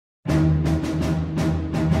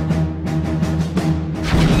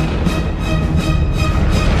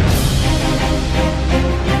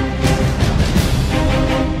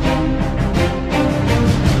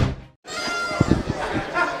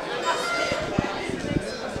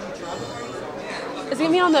he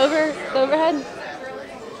gonna be on the overhead?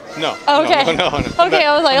 No. Okay. No. Okay,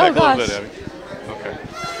 I was like, oh gosh. Okay.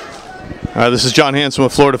 This is John Hansen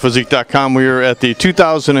with FloridaPhysique.com. We are at the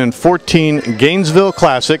 2014 Gainesville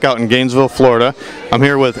Classic out in Gainesville, Florida. I'm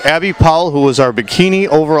here with Abby Powell, who was our bikini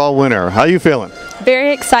overall winner. How are you feeling?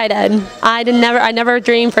 Very excited. I never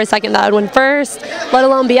dreamed for a second that I'd win first, let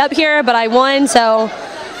alone be up here, but I won, so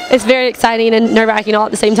it's very exciting and nerve-wracking all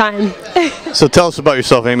at the same time. So tell us about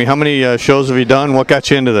yourself, Amy. How many shows have you done? What got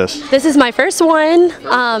you into this? This is my first one.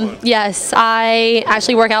 Yes, I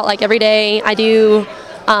actually work out like every day. I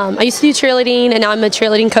used to do cheerleading, and now I'm a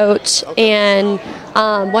cheerleading coach. And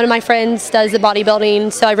one of my friends does the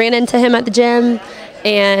bodybuilding, so I ran into him at the gym,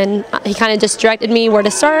 and he kind of just directed me where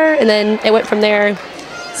to start, and then it went from there.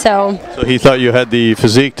 So he thought you had the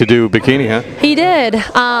physique to do bikini, huh? He did.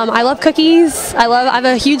 I love cookies. I have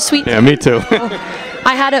a huge sweet tooth. Yeah, me too.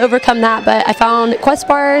 I had to overcome that, but I found Quest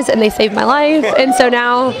bars, and they saved my life, and so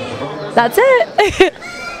now that's it.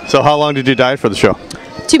 So how long did you diet for the show?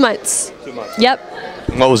 2 months. 2 months. Yep.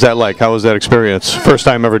 What was that like? How was that experience? First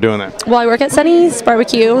time ever doing that? Well, I work at Sunny's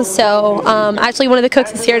Barbecue, so actually one of the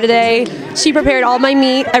cooks is here today. She prepared all my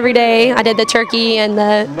meat every day. I did the turkey and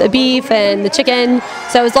the beef and the chicken,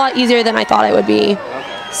 so it was a lot easier than I thought it would be.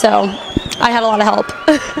 So I had a lot of help.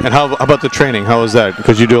 And how about the training? How was that?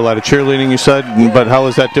 Because you do a lot of cheerleading, you said, but how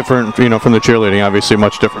is that different, from the cheerleading? Obviously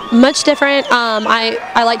much different. Much different.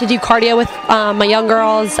 I like to do cardio with my young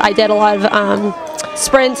girls. I did a lot of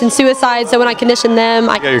sprints and suicides, so when I conditioned them,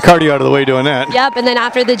 I got your cardio out of the way doing that. Yep, and then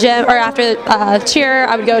after the gym, or after cheer,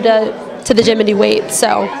 I would go to the gym and do weights.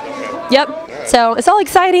 So, yep. So it's all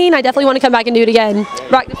exciting. I definitely want to come back and do it again.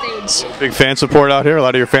 Rock the stage. Big fan support out here. A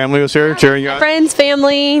lot of your family was here cheering you on. Friends,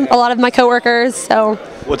 family, a lot of my coworkers. So.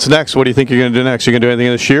 What's next? What do you think you're going to do next? You going to do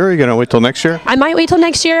anything this year? Or are you going to wait till next year? I might wait till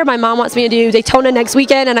next year. My mom wants me to do Daytona next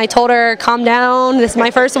weekend, and I told her, calm down. This is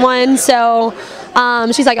my first one. So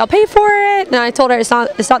she's like, I'll pay for it. And I told her it's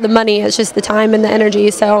not the money. It's just the time and the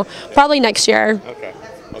energy. So probably next year. Okay.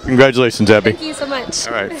 Well, congratulations, Abby. Thank you so much.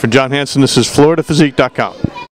 All right. For John Hansen, this is FloridaPhysique.com.